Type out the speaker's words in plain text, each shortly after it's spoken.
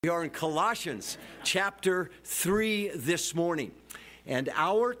We are in Colossians chapter 3 this morning, and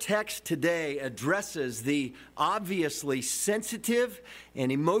our text today addresses the obviously sensitive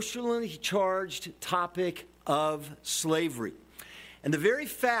and emotionally charged topic of slavery. And the very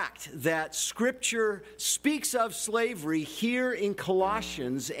fact that Scripture speaks of slavery here in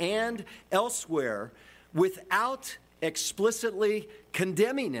Colossians and elsewhere without explicitly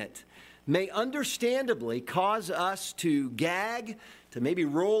condemning it may understandably cause us to gag, to maybe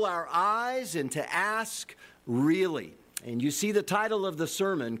roll our eyes, and to ask, really? And you see the title of the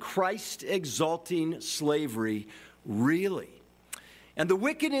sermon, Christ-Exalting Slavery, Really? And the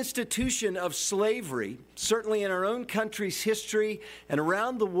wicked institution of slavery, certainly in our own country's history and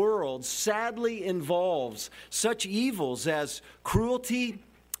around the world, sadly involves such evils as cruelty,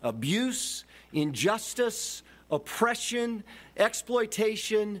 abuse, injustice, oppression,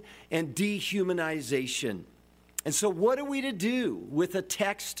 exploitation, and dehumanization. And so what are we to do with a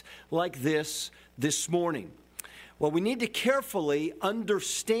text like this morning? Well, we need to carefully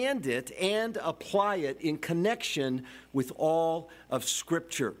understand it and apply it in connection with all of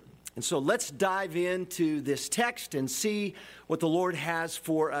Scripture. And so let's dive into this text and see what the Lord has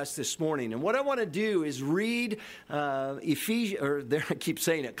for us this morning. And what I want to do is read Colossians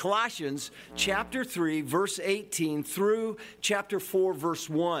chapter 3, verse 18 through chapter 4, verse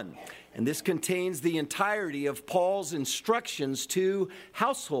 1. And this contains the entirety of Paul's instructions to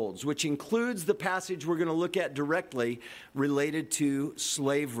households, which includes the passage we're going to look at directly related to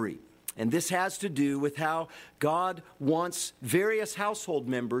slavery. And this has to do with how God wants various household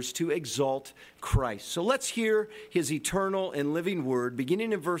members to exalt Christ. So let's hear his eternal and living word,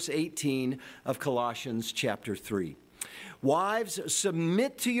 beginning in verse 18 of Colossians chapter 3. Wives,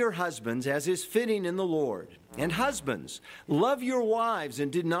 submit to your husbands as is fitting in the Lord. And husbands, love your wives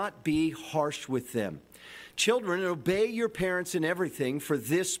and do not be harsh with them. Children, obey your parents in everything, for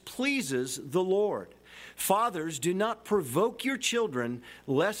this pleases the Lord. Fathers, do not provoke your children,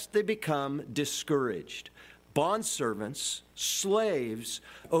 lest they become discouraged. Bondservants, slaves,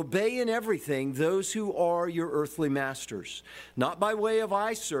 obey in everything those who are your earthly masters, not by way of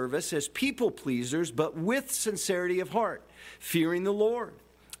eye service as people pleasers, but with sincerity of heart, fearing the Lord.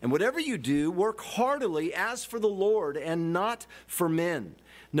 And whatever you do, work heartily as for the Lord and not for men,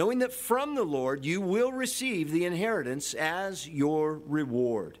 knowing that from the Lord you will receive the inheritance as your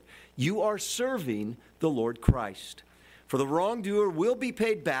reward. You are serving the Lord Christ. For the wrongdoer will be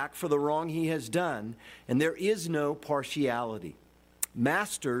paid back for the wrong he has done, and there is no partiality.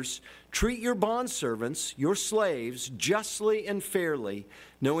 Masters, treat your bondservants, your slaves, justly and fairly,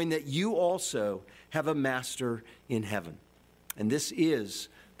 knowing that you also have a master in heaven. And this is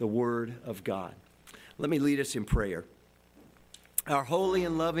the word of God. Let me lead us in prayer. Our holy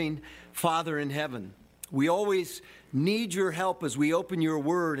and loving Father in heaven, we always need your help as we open your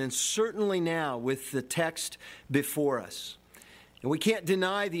word, and certainly now with the text before us. And we can't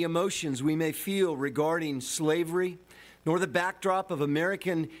deny the emotions we may feel regarding slavery, nor the backdrop of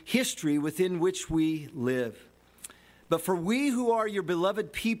American history within which we live. But for we who are your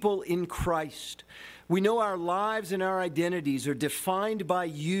beloved people in Christ, we know our lives and our identities are defined by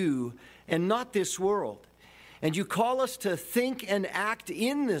you and not this world. And you call us to think and act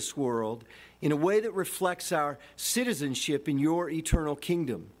in this world in a way that reflects our citizenship in your eternal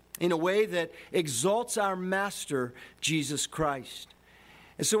kingdom, in a way that exalts our Master, Jesus Christ.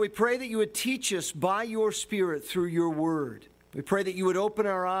 And so we pray that you would teach us by your Spirit through your word. We pray that you would open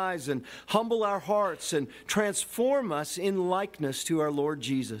our eyes and humble our hearts and transform us in likeness to our Lord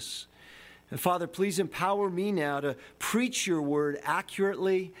Jesus. And Father, please empower me now to preach your word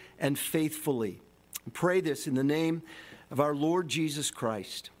accurately and faithfully. I pray this in the name of our Lord Jesus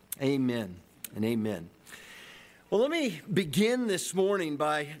Christ. Amen and amen. Well, let me begin this morning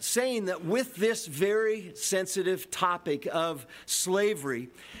by saying that with this very sensitive topic of slavery,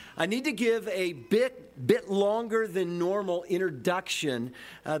 I need to give a bit longer than normal introduction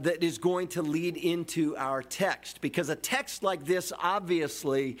that is going to lead into our text, because a text like this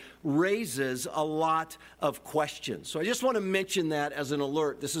obviously raises a lot of questions. So I just want to mention that as an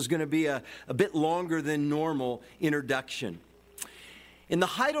alert. This is going to be a bit longer than normal introduction. In the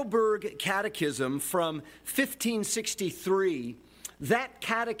Heidelberg Catechism from 1563, that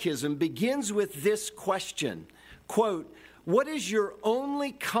catechism begins with this question, quote, "What is your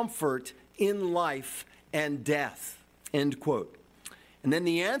only comfort in life and death?" End quote. And then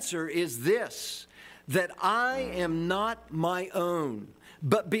the answer is this, that I am not my own,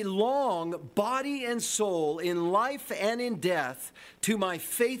 but belong body and soul in life and in death to my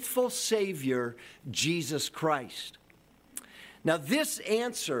faithful Savior, Jesus Christ. Now, this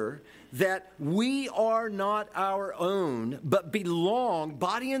answer that we are not our own, but belong,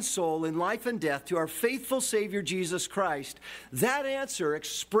 body and soul, in life and death, to our faithful Savior Jesus Christ, that answer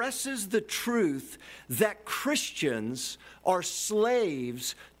expresses the truth that Christians are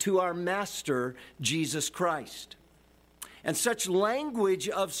slaves to our Master, Jesus Christ. And such language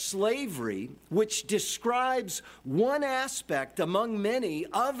of slavery, which describes one aspect among many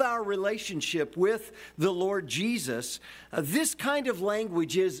of our relationship with the Lord Jesus, this kind of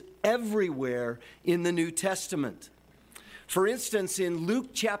language is everywhere in the New Testament. For instance, in Luke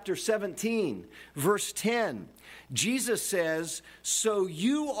chapter 17, verse 10, Jesus says, "So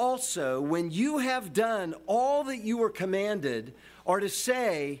you also, when you have done all that you were commanded, are to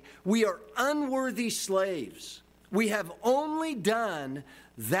say, 'We are unworthy slaves. We have only done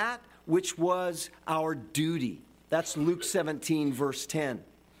that which was our duty.'" That's Luke 17, verse 10.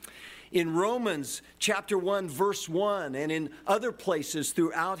 In Romans chapter 1, verse 1, and in other places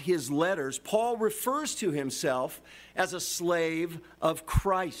throughout his letters, Paul refers to himself as a slave of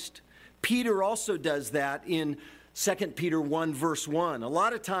Christ. Peter also does that in 2 Peter 1, verse 1. A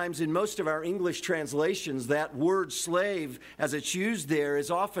lot of times in most of our English translations, that word slave, as it's used there, is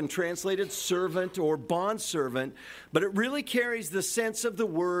often translated servant or bondservant, but it really carries the sense of the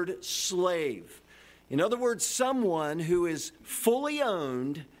word slave. In other words, someone who is fully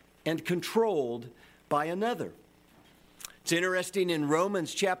owned and controlled by another. It's interesting, in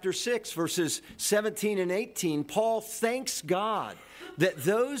Romans chapter 6, verses 17 and 18, Paul thanks God that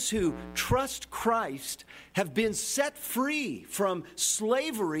those who trust Christ have been set free from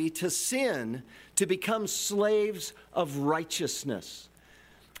slavery to sin to become slaves of righteousness.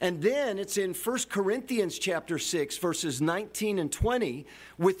 And then it's in 1 Corinthians chapter 6, verses 19 and 20,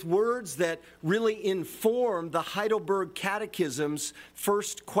 with words that really inform the Heidelberg Catechism's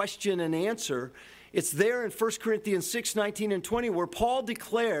first question and answer. It's there in 1 Corinthians 6, 19 and 20, where Paul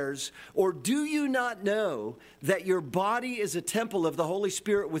declares, "Or do you not know that your body is a temple of the Holy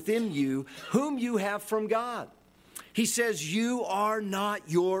Spirit within you, whom you have from God?" He says, "You are not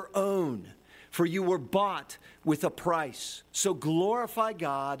your own, for you were bought with a price. So glorify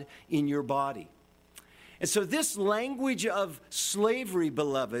God in your body." And so this language of slavery,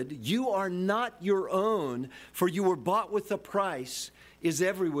 beloved, "you are not your own, for you were bought with a price," is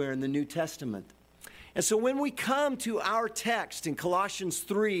everywhere in the New Testament. And so when we come to our text in Colossians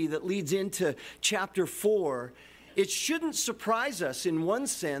 3 that leads into chapter 4, it shouldn't surprise us in one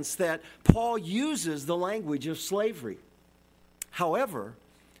sense that Paul uses the language of slavery. However,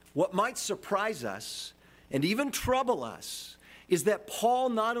 what might surprise us and even trouble us is that Paul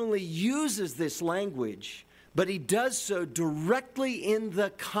not only uses this language, but he does so directly in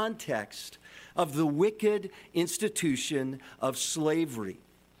the context of the wicked institution of slavery.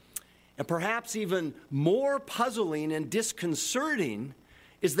 And perhaps even more puzzling and disconcerting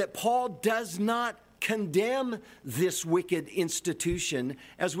is that Paul does not condemn this wicked institution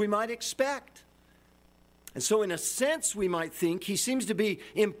as we might expect. And so in a sense, we might think he seems to be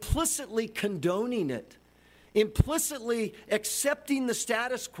implicitly condoning it, implicitly accepting the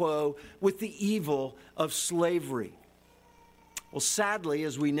status quo with the evil of slavery. Well, sadly,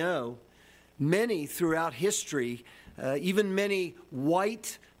 as we know, many throughout history, even many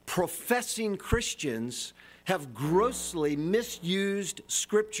white professing Christians, have grossly misused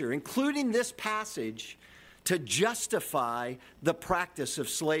Scripture, including this passage, to justify the practice of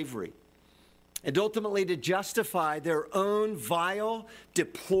slavery, and ultimately to justify their own vile,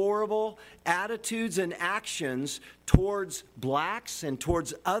 deplorable attitudes and actions towards blacks and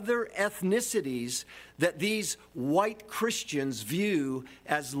towards other ethnicities that these white Christians view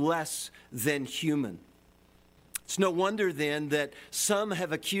as less than human. It's no wonder then that some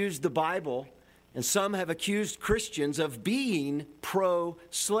have accused the Bible and some have accused Christians of being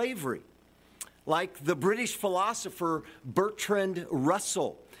pro-slavery, like the British philosopher Bertrand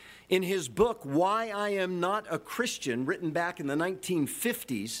Russell. In his book, Why I Am Not a Christian, written back in the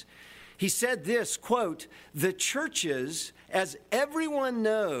 1950s, he said this, quote, "The churches, as everyone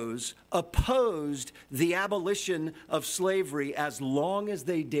knows, opposed the abolition of slavery as long as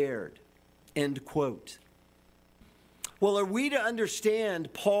they dared," end quote. Well, are we to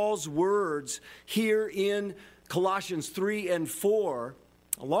understand Paul's words here in Colossians 3 and 4,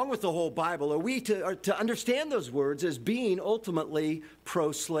 along with the whole Bible, are we to understand those words as being ultimately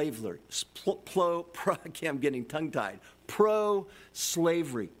pro-slavery? I'm getting tongue-tied.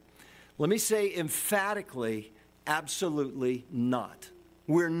 Pro-slavery. Let me say emphatically, absolutely not.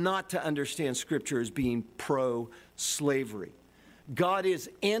 We're not to understand Scripture as being pro-slavery. God is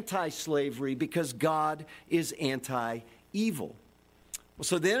anti-slavery because God is anti-evil.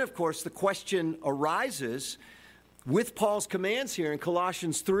 So then, of course, the question arises, with Paul's commands here in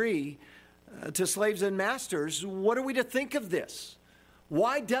Colossians 3 to slaves and masters, what are we to think of this?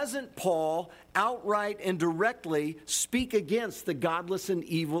 Why doesn't Paul outright and directly speak against the godless and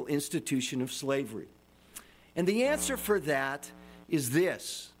evil institution of slavery? And the answer for that is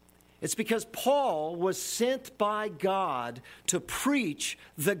this. It's because Paul was sent by God to preach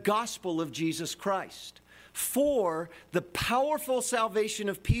the gospel of Jesus Christ for the powerful salvation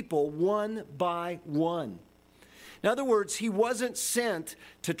of people one by one. In other words, he wasn't sent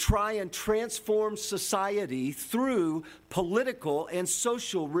to try and transform society through political and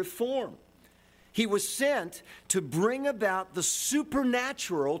social reform. He was sent to bring about the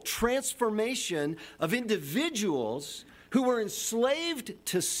supernatural transformation of individuals who were enslaved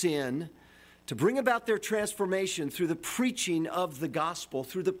to sin, to bring about their transformation through the preaching of the gospel,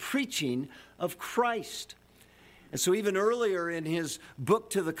 through the preaching of Christ. And so even earlier in his book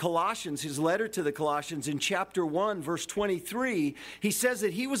to the Colossians, his letter to the Colossians in chapter 1, verse 23, he says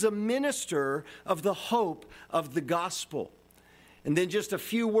that he was a minister of the hope of the gospel. And then just a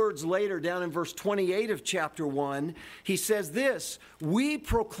few words later, down in verse 28 of chapter 1, he says this, we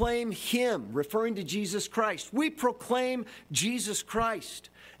proclaim him, referring to Jesus Christ. We proclaim Jesus Christ,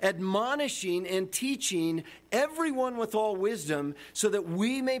 admonishing and teaching everyone with all wisdom so that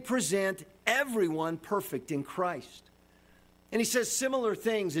we may present everyone perfect in Christ. And he says similar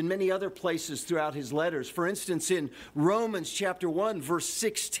things in many other places throughout his letters. For instance, in Romans chapter 1, verse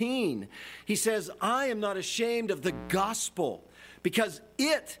 16, he says, I am not ashamed of the gospel, because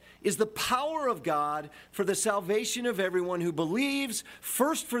it is the power of God for the salvation of everyone who believes,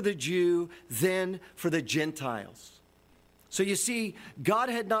 first for the Jew, then for the Gentiles. So you see, God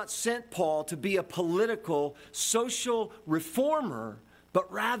had not sent Paul to be a political, social reformer,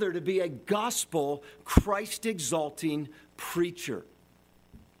 but rather to be a gospel, Christ-exalting preacher.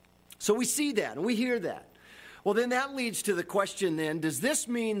 So we see that and we hear that. Well, then that leads to the question then, does this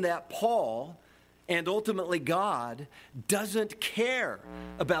mean that Paul and ultimately God doesn't care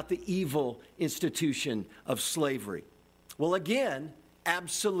about the evil institution of slavery? Well, again,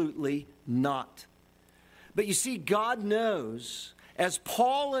 absolutely not. But you see, God knows, as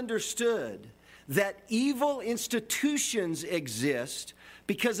Paul understood, that evil institutions exist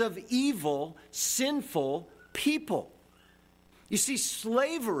because of evil, sinful people. You see,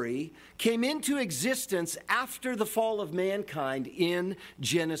 slavery came into existence after the fall of mankind in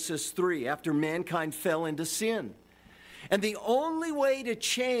Genesis 3, after mankind fell into sin. And the only way to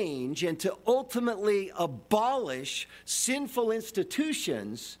change and to ultimately abolish sinful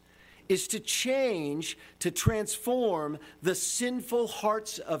institutions is to change, to transform the sinful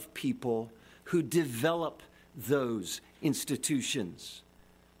hearts of people who develop those institutions.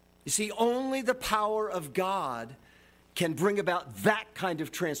 You see, only the power of God can bring about that kind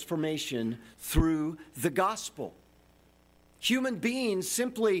of transformation through the gospel. Human beings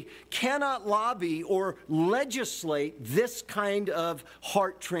simply cannot lobby or legislate this kind of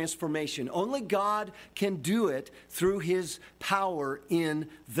heart transformation. Only God can do it through his power in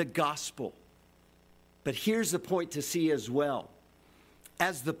the gospel. But here's the point to see as well.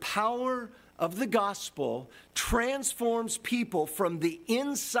 As the power of the gospel transforms people from the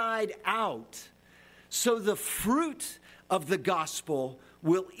inside out, so the fruit of the gospel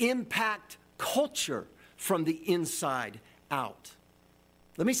will impact culture from the inside out.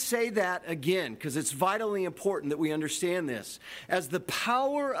 Let me say that again, because it's vitally important that we understand this. As the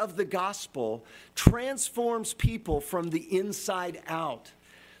power of the gospel transforms people from the inside out,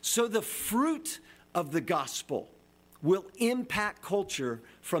 so the fruit of the gospel will impact culture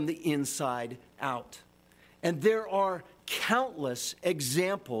from the inside out. And there are countless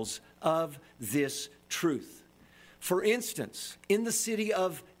examples of this truth. For instance, in the city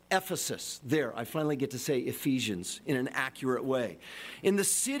of Ephesus, there, I finally get to say Ephesians in an accurate way. In the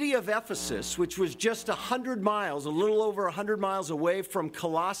city of Ephesus, which was just 100 miles, a little over 100 miles away from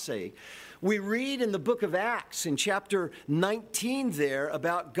Colossae, we read in the book of Acts in chapter 19 there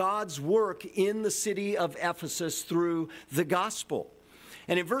about God's work in the city of Ephesus through the gospel.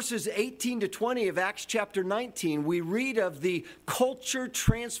 And in verses 18 to 20 of Acts chapter 19, we read of the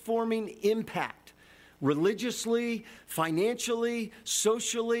culture-transforming impact, religiously, financially,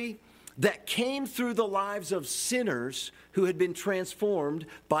 socially, that came through the lives of sinners who had been transformed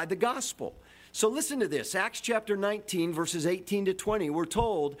by the gospel. So listen to this. Acts chapter 19, verses 18 to 20, we're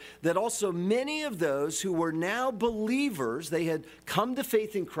told that also many of those who were now believers, they had come to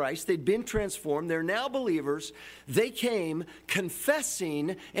faith in Christ, they'd been transformed, they're now believers, they came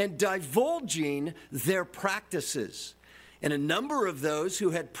confessing and divulging their practices. And a number of those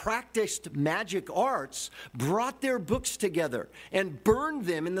who had practiced magic arts brought their books together and burned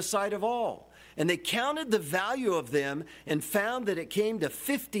them in the sight of all. And they counted the value of them and found that it came to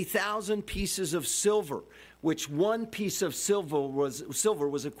 50,000 pieces of silver, which one piece of silver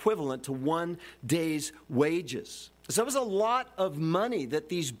was equivalent to 1 day's wages. So it was a lot of money that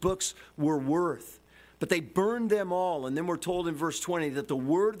these books were worth. But they burned them all. And then we're told in verse 20 that the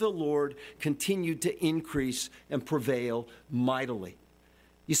word of the Lord continued to increase and prevail mightily.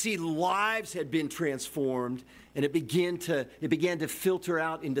 You see, lives had been transformed, and it began to filter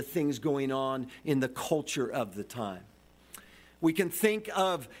out into things going on in the culture of the time. We can think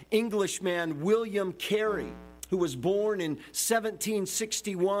of Englishman William Carey, who was born in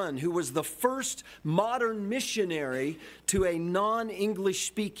 1761, who was the first modern missionary to a non-English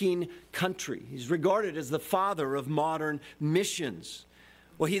speaking country. He's regarded as the father of modern missions.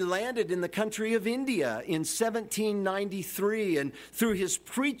 Well, he landed in the country of India in 1793, and through his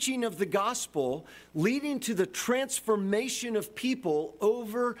preaching of the gospel, leading to the transformation of people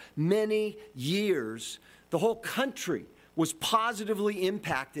over many years, the whole country was positively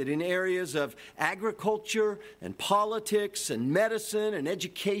impacted in areas of agriculture and politics and medicine and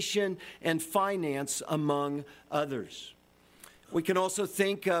education and finance, among others. We can also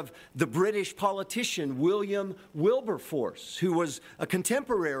think of the British politician William Wilberforce, who was a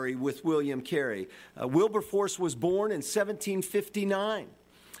contemporary with William Carey. Wilberforce was born in 1759,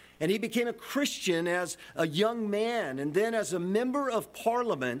 and he became a Christian as a young man, and then as a member of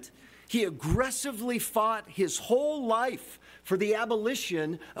Parliament, he aggressively fought his whole life for the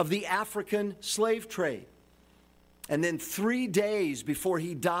abolition of the African slave trade. And then 3 days before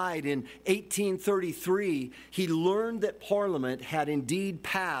he died in 1833, he learned that Parliament had indeed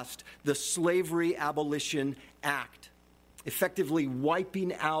passed the Slavery Abolition Act, effectively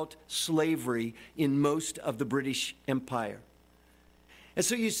wiping out slavery in most of the British Empire. And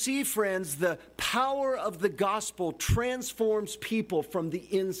so you see, friends, the power of the gospel transforms people from the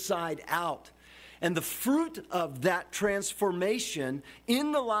inside out. And the fruit of that transformation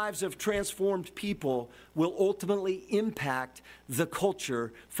in the lives of transformed people will ultimately impact the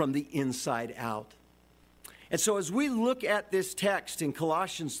culture from the inside out. And so as we look at this text in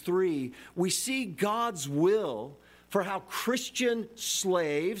Colossians 3, we see God's will for how Christian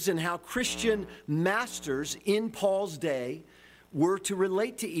slaves and how Christian masters in Paul's day were to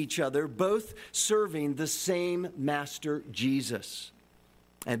relate to each other, both serving the same master, Jesus.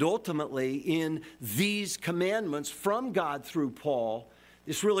 And ultimately, in these commandments from God through Paul,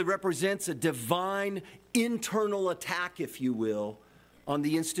 this really represents a divine internal attack, if you will, on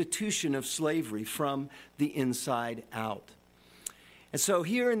the institution of slavery from the inside out. And so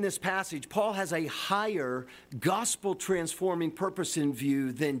here in this passage, Paul has a higher gospel-transforming purpose in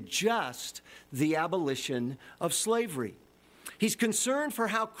view than just the abolition of slavery. He's concerned for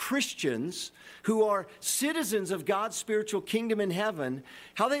how Christians who are citizens of God's spiritual kingdom in heaven,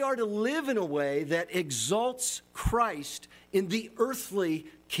 how they are to live in a way that exalts Christ in the earthly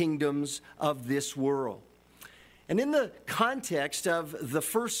kingdoms of this world. And in the context of the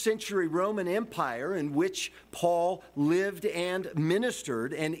first century Roman Empire in which Paul lived and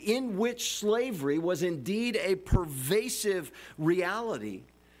ministered, and in which slavery was indeed a pervasive reality,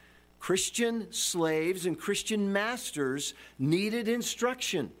 Christian slaves and Christian masters needed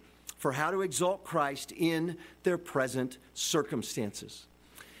instruction for how to exalt Christ in their present circumstances.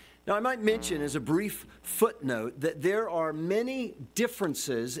 Now, I might mention as a brief footnote that there are many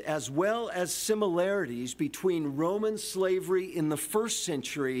differences as well as similarities between Roman slavery in the first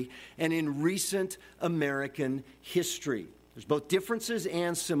century and in recent American history. There's both differences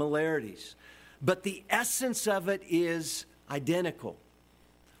and similarities, but the essence of it is identical.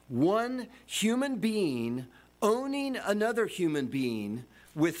 One human being owning another human being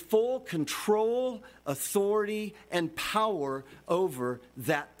with full control, authority, and power over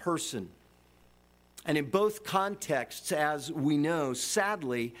that person. And in both contexts, as we know,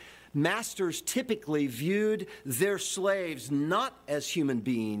 sadly, masters typically viewed their slaves not as human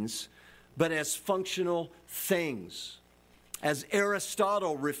beings, but as functional things. As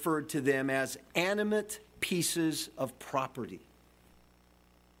Aristotle referred to them as animate pieces of property.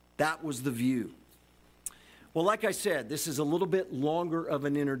 That was the view. Well, like I said, this is a little bit longer of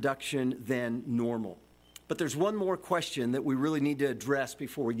an introduction than normal. But there's one more question that we really need to address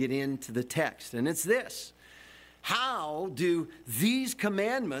before we get into the text, and it's this. How do these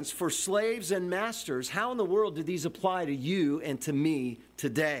commandments for slaves and masters, how in the world do these apply to you and to me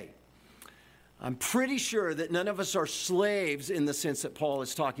today? I'm pretty sure that none of us are slaves in the sense that Paul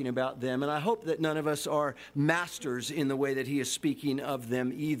is talking about them, and I hope that none of us are masters in the way that he is speaking of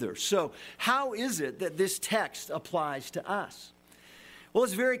them either. So, how is it that this text applies to us? Well,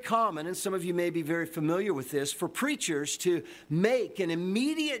 it's very common, and some of you may be very familiar with this, for preachers to make an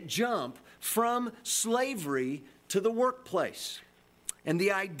immediate jump from slavery to the workplace. And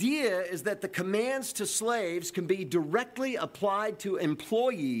the idea is that the commands to slaves can be directly applied to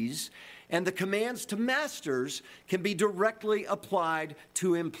employees, and the commands to masters can be directly applied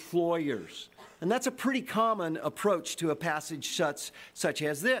to employers. And that's a pretty common approach to a passage such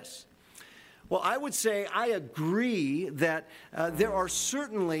as this. Well, I would say I agree that there are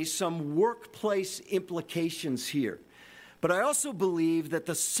certainly some workplace implications here. But I also believe that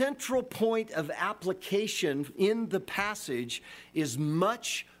the central point of application in the passage is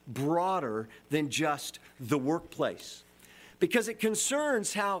much broader than just the workplace, because it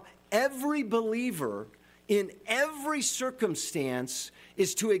concerns how every believer in every circumstance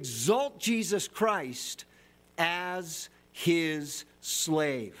is to exalt Jesus Christ as his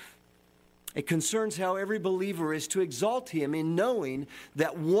slave. It concerns how every believer is to exalt him in knowing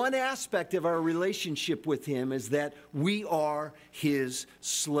that one aspect of our relationship with him is that we are his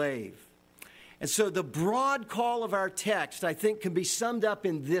slave. And so the broad call of our text, I think, can be summed up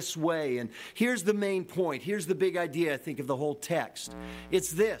in this way. And here's the main point. Here's the big idea, I think, of the whole text.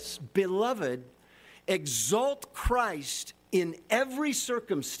 It's this: Beloved, exalt Christ in every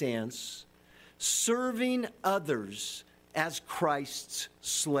circumstance, serving others as Christ's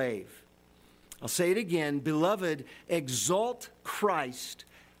slave. I'll say it again. Beloved, exalt Christ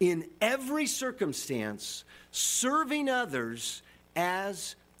in every circumstance, serving others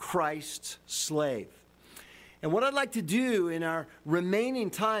as Christ's slave. And what I'd like to do in our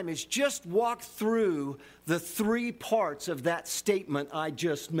remaining time is just walk through the three parts of that statement I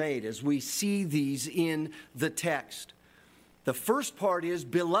just made as we see these in the text. The first part is,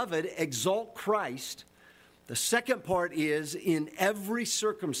 Beloved, exalt Christ. The second part is, in every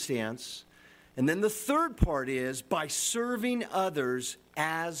circumstance. And then the third part is, by serving others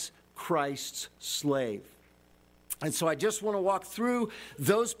as Christ's slave. And so I just want to walk through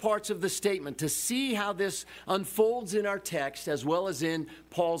those parts of the statement to see how this unfolds in our text, as well as in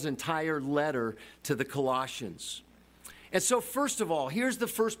Paul's entire letter to the Colossians. And so first of all, here's the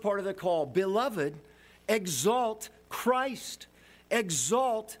first part of the call. Beloved, exalt Christ.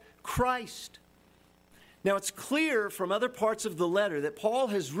 Exalt Christ. Now, it's clear from other parts of the letter that Paul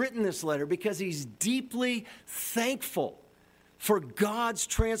has written this letter because he's deeply thankful for God's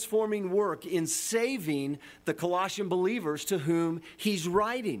transforming work in saving the Colossian believers to whom he's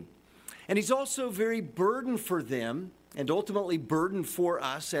writing. And he's also very burdened for them, and ultimately burdened for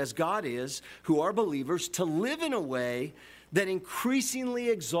us as God is, who are believers, to live in a way that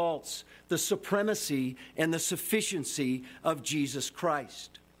increasingly exalts the supremacy and the sufficiency of Jesus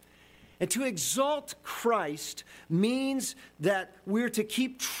Christ. And to exalt Christ means that we're to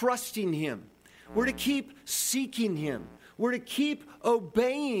keep trusting him. We're to keep seeking him. We're to keep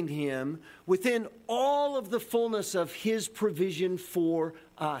obeying him within all of the fullness of his provision for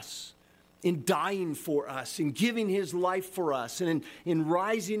us, in dying for us, in giving his life for us, and in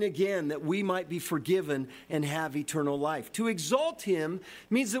rising again that we might be forgiven and have eternal life. To exalt him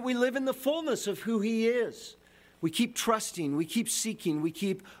means that we live in the fullness of who he is. We keep trusting, we keep seeking, we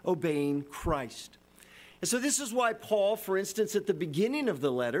keep obeying Christ. And so this is why Paul, for instance, at the beginning of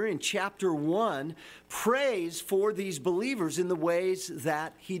the letter, in chapter 1, prays for these believers in the ways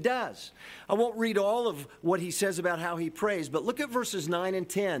that he does. I won't read all of what he says about how he prays, but look at verses 9 and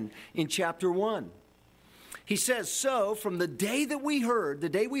 10 in chapter 1. He says, so from the day we heard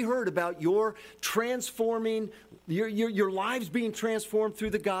about your transforming, your lives being transformed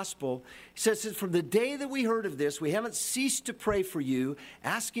through the gospel, he says, from the day that we heard of this, we haven't ceased to pray for you,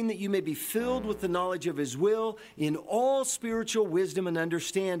 asking that you may be filled with the knowledge of his will in all spiritual wisdom and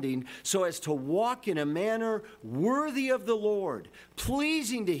understanding, so as to walk in a manner worthy of the Lord,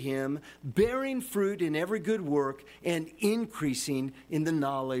 pleasing to him, bearing fruit in every good work, and increasing in the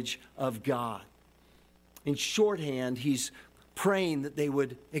knowledge of God. In shorthand, he's praying that they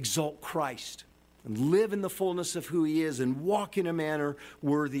would exalt Christ and live in the fullness of who he is and walk in a manner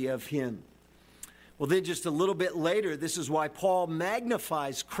worthy of him. Well, then just a little bit later, this is why Paul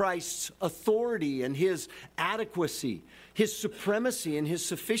magnifies Christ's authority and his adequacy, his supremacy and his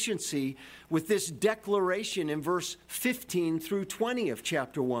sufficiency with this declaration in verse 15 through 20 of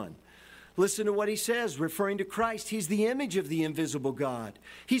chapter 1. Listen to what he says, referring to Christ. He's the image of the invisible God.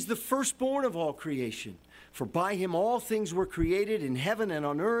 He's the firstborn of all creation. For by him all things were created in heaven and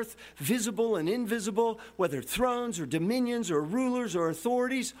on earth, visible and invisible, whether thrones or dominions or rulers or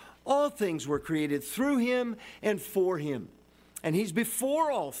authorities. All things were created through him and for him. And he's before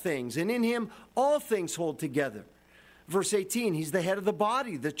all things, and in him all things hold together. Verse 18, he's the head of the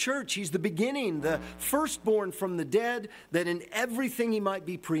body, the church. He's the beginning, the firstborn from the dead, that in everything he might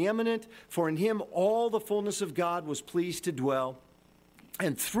be preeminent. For in him all the fullness of God was pleased to dwell,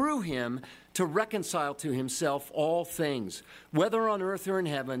 and through him to reconcile to himself all things, whether on earth or in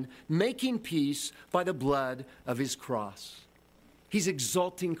heaven, making peace by the blood of his cross. He's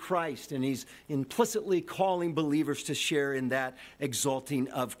exalting Christ, and he's implicitly calling believers to share in that exalting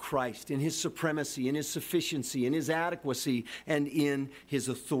of Christ, in his supremacy, in his sufficiency, in his adequacy, and in his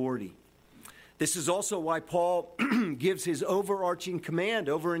authority. This is also why Paul gives his overarching command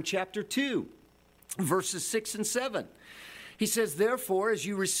over in chapter 2, verses 6 and 7. He says, therefore, as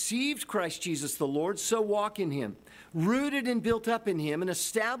you received Christ Jesus the Lord, so walk in him, rooted and built up in him, and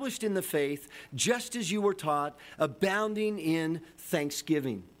established in the faith, just as you were taught, abounding in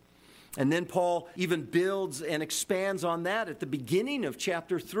thanksgiving. And then Paul even builds and expands on that at the beginning of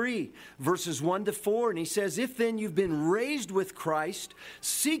chapter 3, verses 1 to 4. And he says, if then you've been raised with Christ,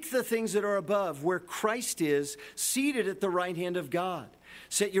 seek the things that are above, where Christ is, seated at the right hand of God.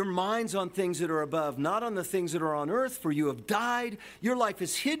 Set your minds on things that are above, not on the things that are on earth, for you have died. Your life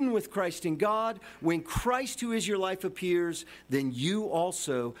is hidden with Christ in God. When Christ, who is your life, appears, then you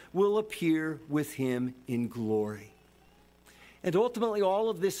also will appear with him in glory. And ultimately, all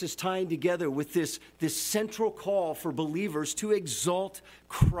of this is tying together with this central call for believers to exalt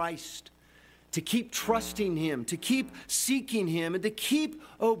Christ, to keep trusting him, to keep seeking him, and to keep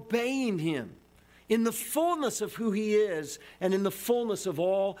obeying him in the fullness of who he is and in the fullness of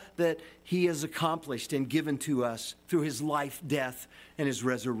all that he has accomplished and given to us through his life, death, and his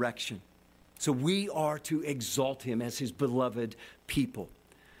resurrection. So we are to exalt him as his beloved people.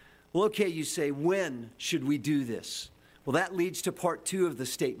 Well, okay, you say, when should we do this? Well, that leads to part 2 of the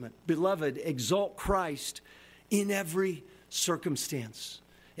statement. Beloved, exalt Christ in every circumstance.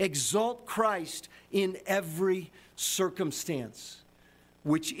 Exalt Christ in every circumstance,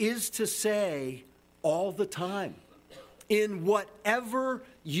 which is to say, all the time. In whatever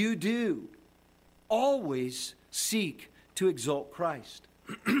you do, always seek to exalt Christ.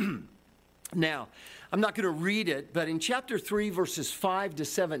 Now, I'm not going to read it, but in chapter 3, verses 5 to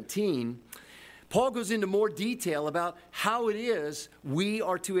 17, Paul goes into more detail about how it is we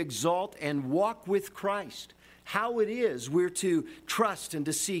are to exalt and walk with Christ. How it is we're to trust and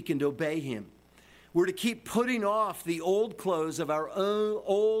to seek and to obey him. We're to keep putting off the old clothes of our own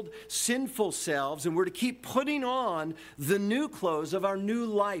old sinful selves, and we're to keep putting on the new clothes of our new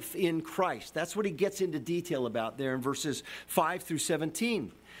life in Christ. That's what he gets into detail about there in verses 5 through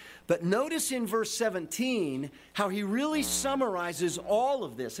 17. But notice in verse 17 how he really summarizes all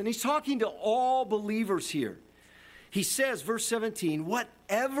of this. And he's talking to all believers here. He says, verse 17,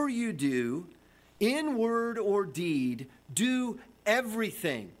 whatever you do, in word or deed, do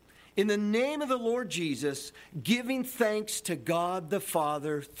everything in the name of the Lord Jesus, giving thanks to God the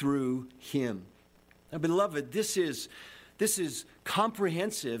Father through him. Now, beloved, this is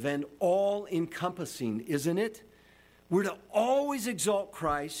comprehensive and all-encompassing, isn't it? We're to always exalt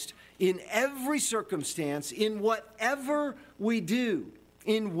Christ in every circumstance, in whatever we do,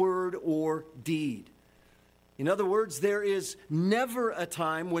 in word or deed. In other words, there is never a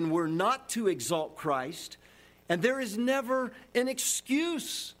time when we're not to exalt Christ, and there is never an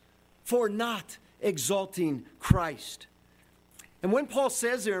excuse for not exalting Christ. And when Paul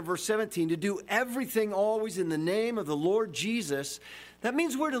says there in verse 17 to do everything always in the name of the Lord Jesus, that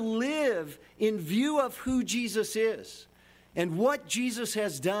means we're to live in view of who Jesus is and what Jesus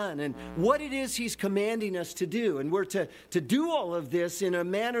has done and what it is he's commanding us to do. And we're to do all of this in a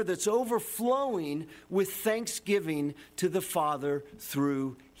manner that's overflowing with thanksgiving to the Father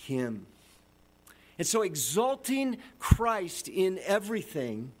through him. And so exalting Christ in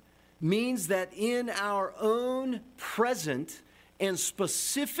everything means that in our own present and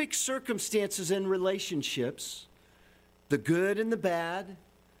specific circumstances and relationships, the good and the bad,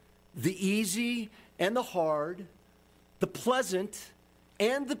 the easy and the hard, the pleasant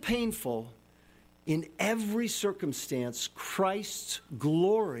and the painful, in every circumstance, Christ's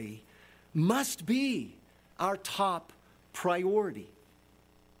glory must be our top priority.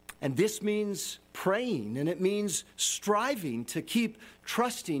 And this means praying, and it means striving to keep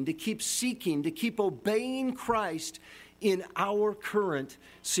trusting, to keep seeking, to keep obeying Christ in our current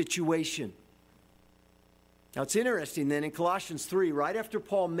situation. Now, it's interesting then in Colossians 3, right after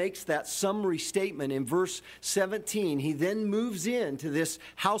Paul makes that summary statement in verse 17, he then moves into this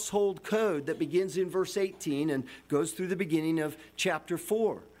household code that begins in verse 18 and goes through the beginning of chapter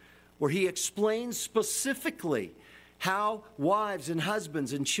 4, where he explains specifically how wives and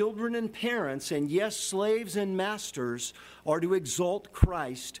husbands and children and parents, and yes, slaves and masters, are to exalt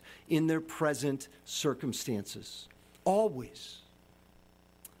Christ in their present circumstances. Always.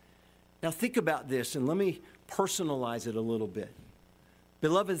 Now think about this, and let me personalize it a little bit.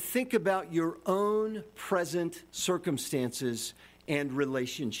 Beloved, think about your own present circumstances and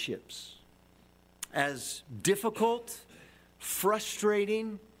relationships. As difficult,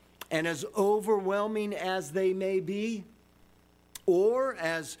 frustrating, and as overwhelming as they may be, or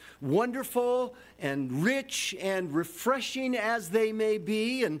as wonderful and rich and refreshing as they may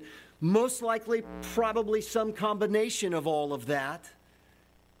be, and most likely probably some combination of all of that,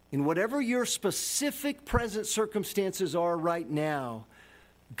 in whatever your specific present circumstances are right now,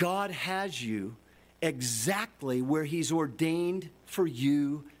 God has you exactly where He's ordained for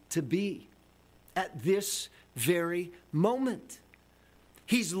you to be at this very moment.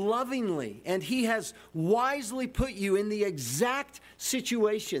 He's lovingly and He has wisely put you in the exact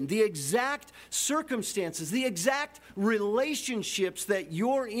situation, the exact circumstances, the exact relationships that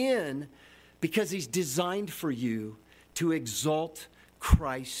you're in because He's designed for you to exalt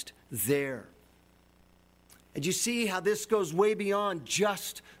Christ there. And you see how this goes way beyond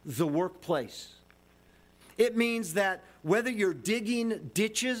just the workplace. It means that whether you're digging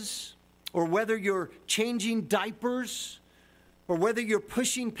ditches or whether you're changing diapers or whether you're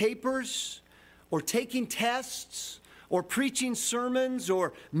pushing papers or taking tests or preaching sermons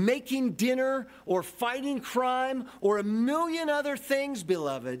or making dinner or fighting crime or a million other things,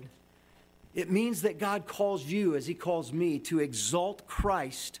 beloved, it means that God calls you, as He calls me, to exalt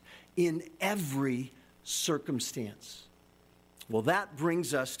Christ in every circumstance. Well, that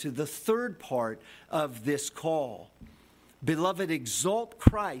brings us to the third part of this call. Beloved, exalt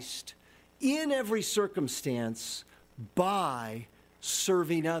Christ in every circumstance by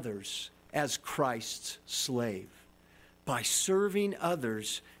serving others as Christ's slave. By serving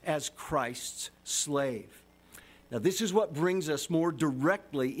others as Christ's slave. Now, this is what brings us more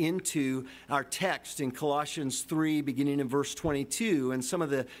directly into our text in Colossians 3, beginning in verse 22, and some of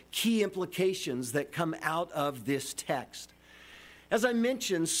the key implications that come out of this text. As I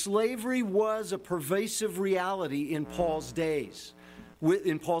mentioned, slavery was a pervasive reality in Paul's day,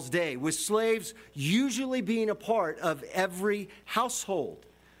 with slaves usually being a part of every household.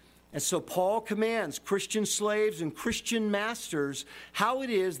 And so Paul commands Christian slaves and Christian masters how it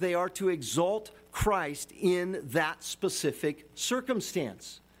is they are to exalt Christ in that specific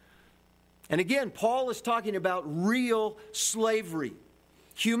circumstance. And again, Paul is talking about real slavery.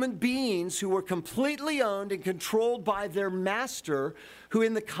 Human beings who were completely owned and controlled by their master, who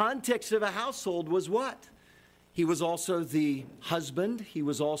in the context of a household was what? He was also the husband. He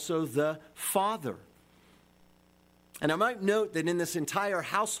was also the father. And I might note that in this entire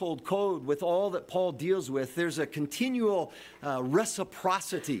household code, with all that Paul deals with, there's a continual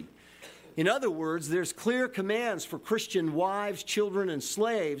reciprocity. In other words, there's clear commands for Christian wives, children, and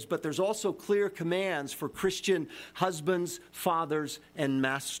slaves, but there's also clear commands for Christian husbands, fathers, and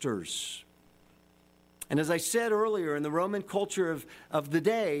masters. And as I said earlier, in the Roman culture of the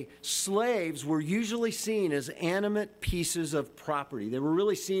day, slaves were usually seen as animate pieces of property. They were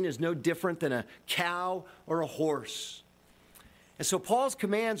really seen as no different than a cow or a horse. And so Paul's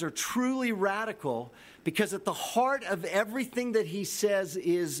commands are truly radical because at the heart of everything that he says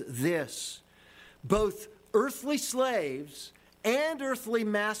is this: both earthly slaves and earthly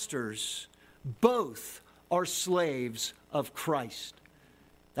masters, both are slaves of Christ.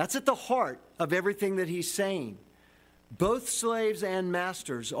 That's at the heart of everything that he's saying. Both slaves and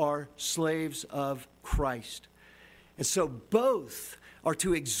masters are slaves of Christ. And so both are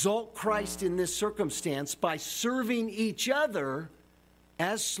to exalt Christ in this circumstance by serving each other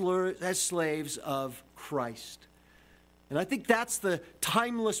as slaves of Christ. And I think that's the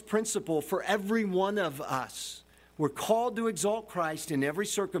timeless principle for every one of us. We're called to exalt Christ in every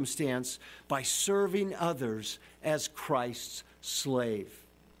circumstance by serving others as Christ's slave.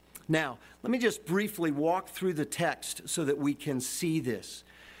 Now, let me just briefly walk through the text so that we can see this.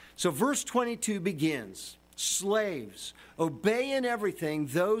 So verse 22 begins, slaves, obey in everything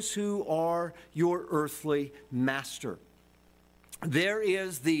those who are your earthly master. There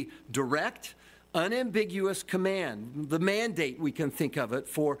is the direct, unambiguous command, the mandate, we can think of it,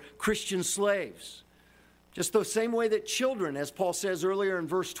 for Christian slaves. Just the same way that children, as Paul says earlier in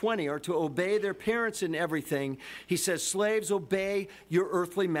verse 20, are to obey their parents in everything, he says, slaves, obey your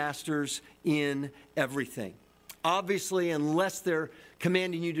earthly masters in everything. Obviously, unless they're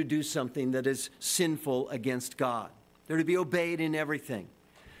commanding you to do something that is sinful against God. They're to be obeyed in everything.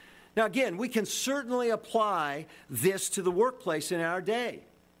 Now, again, we can certainly apply this to the workplace in our day.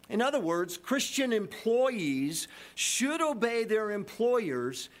 In other words, Christian employees should obey their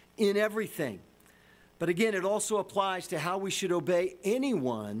employers in everything. But again, it also applies to how we should obey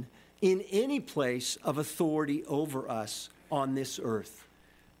anyone in any place of authority over us on this earth,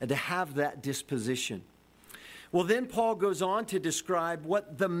 and to have that disposition. Well, then Paul goes on to describe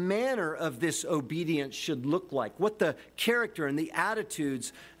what the manner of this obedience should look like, what the character and the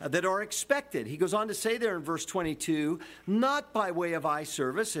attitudes that are expected. He goes on to say there in verse 22, not by way of eye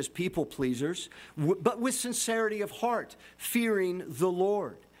service as people pleasers, but with sincerity of heart, fearing the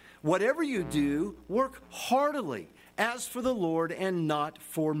Lord. Whatever you do, work heartily, as for the Lord and not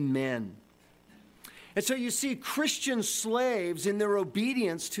for men. And so you see, Christian slaves in their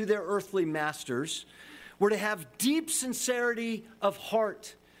obedience to their earthly masters were to have deep sincerity of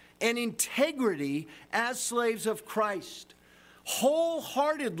heart and integrity as slaves of Christ,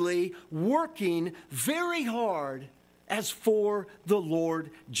 wholeheartedly working very hard as for the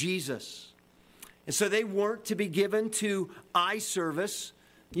Lord Jesus. And so they weren't to be given to eye service.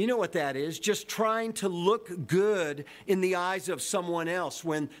 You know what that is, just trying to look good in the eyes of someone else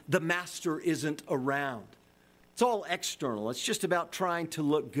when the master isn't around. It's all external. It's just about trying to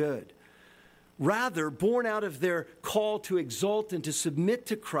look good. Rather, born out of their call to exalt and to submit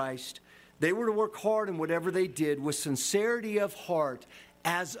to Christ, they were to work hard in whatever they did with sincerity of heart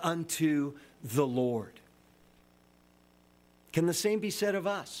as unto the Lord. Can the same be said of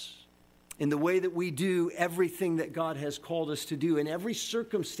us in the way that we do everything that God has called us to do in every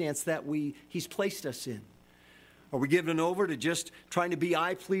circumstance that He's placed us in? Are we given over to just trying to be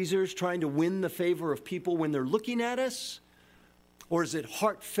eye pleasers, trying to win the favor of people when they're looking at us? Or is it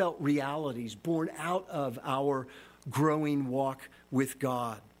heartfelt realities born out of our growing walk with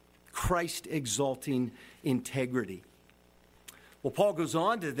God? Christ-exalting integrity. Well, Paul goes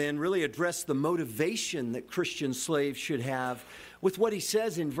on to then really address the motivation that Christian slaves should have with what he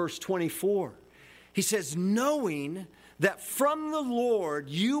says in verse 24. He says, knowing that from the Lord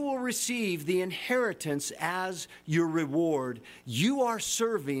you will receive the inheritance as your reward, you are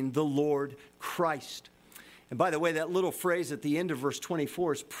serving the Lord Christ. And by the way, that little phrase at the end of verse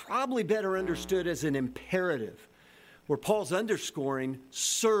 24 is probably better understood as an imperative, where Paul's underscoring,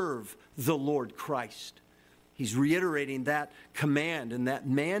 serve the Lord Christ. He's reiterating that command and that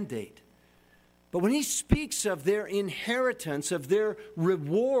mandate. But when he speaks of their inheritance, of their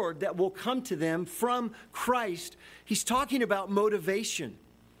reward that will come to them from Christ, he's talking about motivation.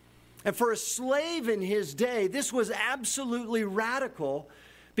 And for a slave in his day, this was absolutely radical,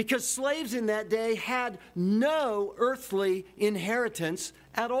 because slaves in that day had no earthly inheritance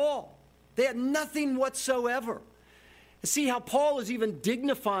at all. They had nothing whatsoever. See how Paul is even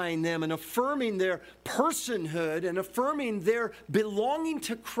dignifying them and affirming their personhood and affirming their belonging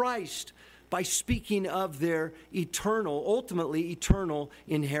to Christ by speaking of their eternal, ultimately eternal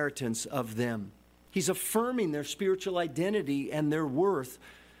inheritance of them. He's affirming their spiritual identity and their worth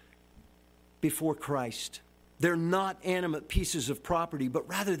before Christ. They're not animate pieces of property, but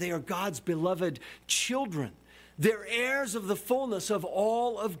rather they are God's beloved children. They're heirs of the fullness of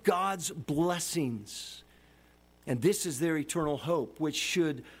all of God's blessings. And this is their eternal hope, which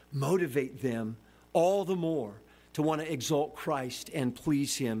should motivate them all the more to want to exalt Christ and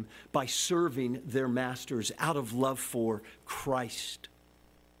please Him by serving their masters out of love for Christ.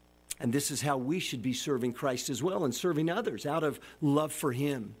 And this is how we should be serving Christ as well, and serving others out of love for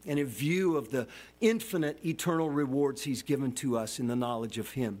Him and in view of the infinite eternal rewards He's given to us in the knowledge of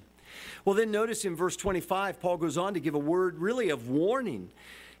Him. Well, then notice in verse 25, Paul goes on to give a word really of warning.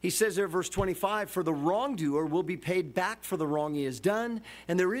 He says there, verse 25, for the wrongdoer will be paid back for the wrong he has done,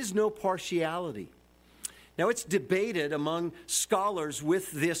 and there is no partiality. Now, it's debated among scholars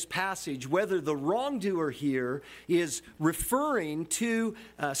with this passage whether the wrongdoer here is referring to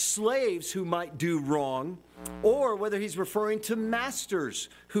slaves who might do wrong, or whether he's referring to masters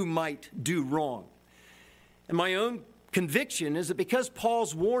who might do wrong. And my own conviction is that because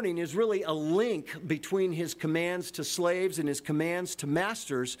Paul's warning is really a link between his commands to slaves and his commands to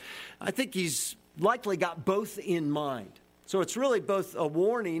masters, I think he's likely got both in mind. So it's really both a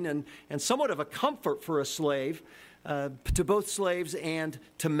warning and somewhat of a comfort for a slave, to both slaves and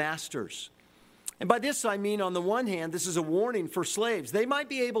to masters. And by this I mean, on the one hand, this is a warning for slaves. They might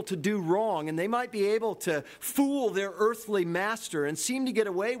be able to do wrong, and they might be able to fool their earthly master and seem to get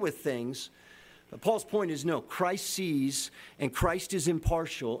away with things. But Paul's point is, no, Christ sees, and Christ is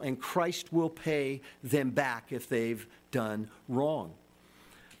impartial, and Christ will pay them back if they've done wrong.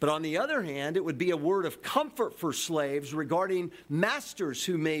 But on the other hand, it would be a word of comfort for slaves regarding masters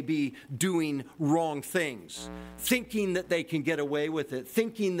who may be doing wrong things, thinking that they can get away with it,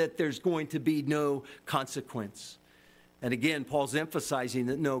 thinking that there's going to be no consequence. And again, Paul's emphasizing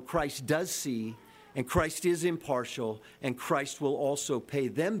that no, Christ does see, and Christ is impartial, and Christ will also pay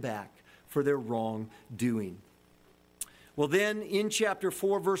them back for their wrongdoing. Well, then in chapter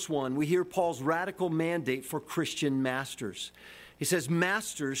 4, verse 1, we hear Paul's radical mandate for Christian masters. He says,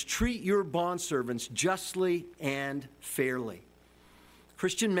 "Masters, treat your bondservants justly and fairly."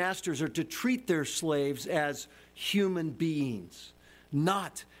 Christian masters are to treat their slaves as human beings,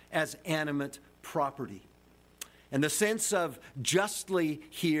 not as animate property. And the sense of justly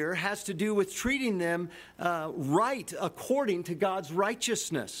here has to do with treating them right according to God's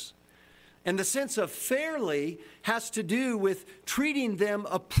righteousness. And the sense of fairly has to do with treating them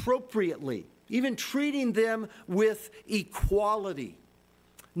appropriately, even treating them with equality.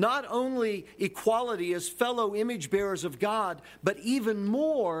 Not only equality as fellow image bearers of God, but even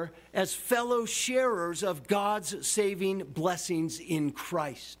more as fellow sharers of God's saving blessings in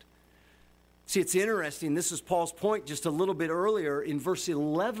Christ. See, it's interesting. This is Paul's point just a little bit earlier in verse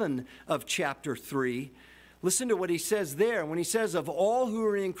 11 of chapter 3. Listen to what he says there. When he says, "Of all who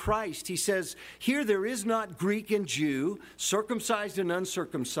are in Christ," he says, "Here there is not Greek and Jew, circumcised and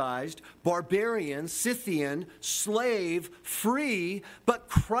uncircumcised, barbarian, Scythian, slave, free, but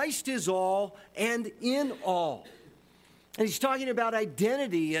Christ is all and in all." And he's talking about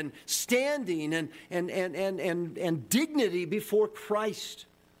identity and standing and dignity before Christ.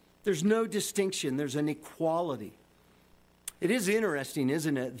 There's no distinction. There's an equality. It is interesting,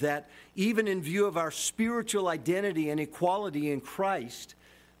 isn't it, that even in view of our spiritual identity and equality in Christ,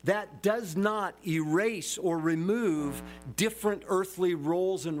 that does not erase or remove different earthly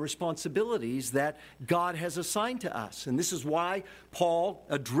roles and responsibilities that God has assigned to us. And this is why Paul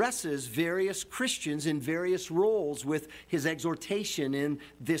addresses various Christians in various roles with his exhortation in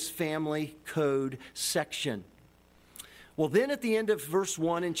this family code section. Well, then at the end of verse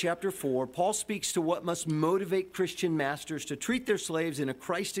 1 in chapter 4, Paul speaks to what must motivate Christian masters to treat their slaves in a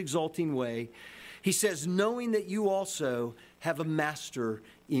Christ-exalting way. He says, "Knowing that you also have a master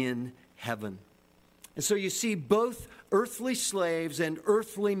in heaven." And so you see, both earthly slaves and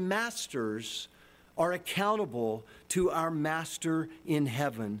earthly masters are accountable to our master in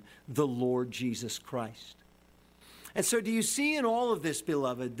heaven, the Lord Jesus Christ. And so do you see in all of this,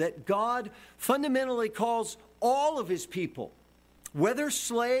 beloved, that God fundamentally calls all of his people, whether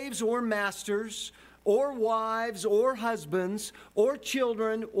slaves or masters, or wives or husbands, or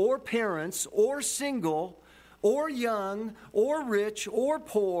children or parents, or single, or young, or rich, or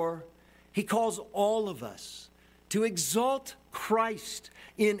poor, he calls all of us to exalt Christ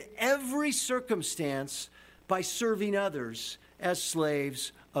in every circumstance by serving others as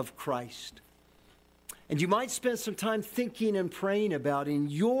slaves of Christ. And you might spend some time thinking and praying about in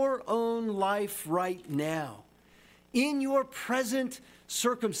your own life right now, in your present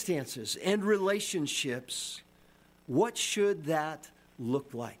circumstances and relationships, what should that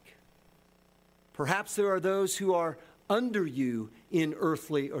look like? Perhaps there are those who are under you in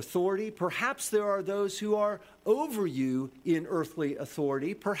earthly authority. Perhaps there are those who are over you in earthly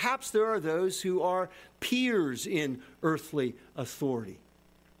authority. Perhaps there are those who are peers in earthly authority.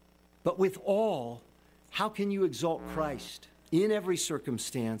 But with all, how can you exalt Christ in every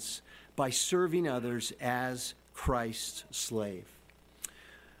circumstance? By serving others as Christ's slave.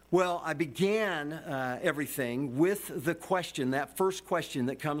 Well, I began everything with the question, that first question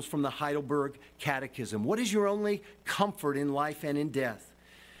that comes from the Heidelberg Catechism. What is your only comfort in life and in death?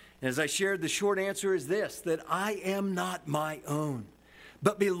 And as I shared, the short answer is this, that I am not my own,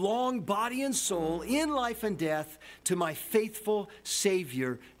 but belong body and soul in life and death to my faithful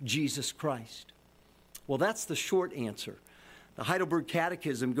Savior, Jesus Christ. Well, that's the short answer. The Heidelberg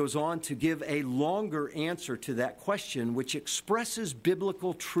Catechism goes on to give a longer answer to that question, which expresses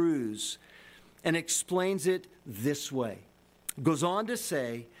biblical truths and explains it this way. It goes on to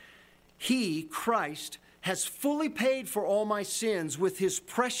say, He, Christ, has fully paid for all my sins with his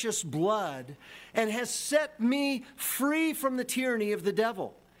precious blood and has set me free from the tyranny of the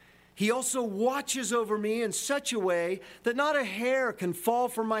devil. He also watches over me in such a way that not a hair can fall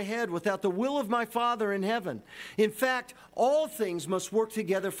from my head without the will of my Father in heaven. In fact, all things must work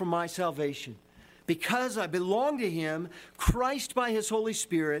together for my salvation. Because I belong to him, Christ by his Holy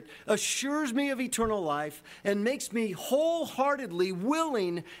Spirit assures me of eternal life and makes me wholeheartedly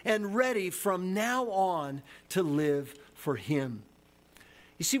willing and ready from now on to live for him.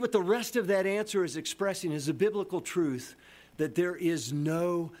 You see, what the rest of that answer is expressing is a biblical truth that there is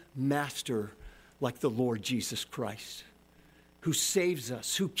no master like the Lord Jesus Christ, who saves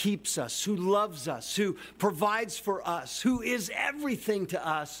us, who keeps us, who loves us, who provides for us, who is everything to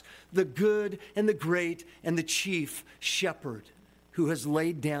us, the good and the great and the chief shepherd who has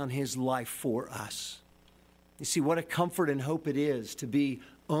laid down his life for us. You see, what a comfort and hope it is to be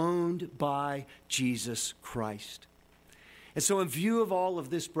owned by Jesus Christ. And so in view of all of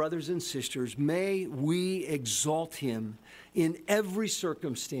this, brothers and sisters, may we exalt him in every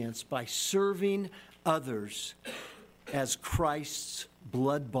circumstance by serving others as Christ's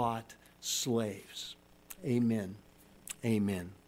blood-bought slaves. Amen. Amen.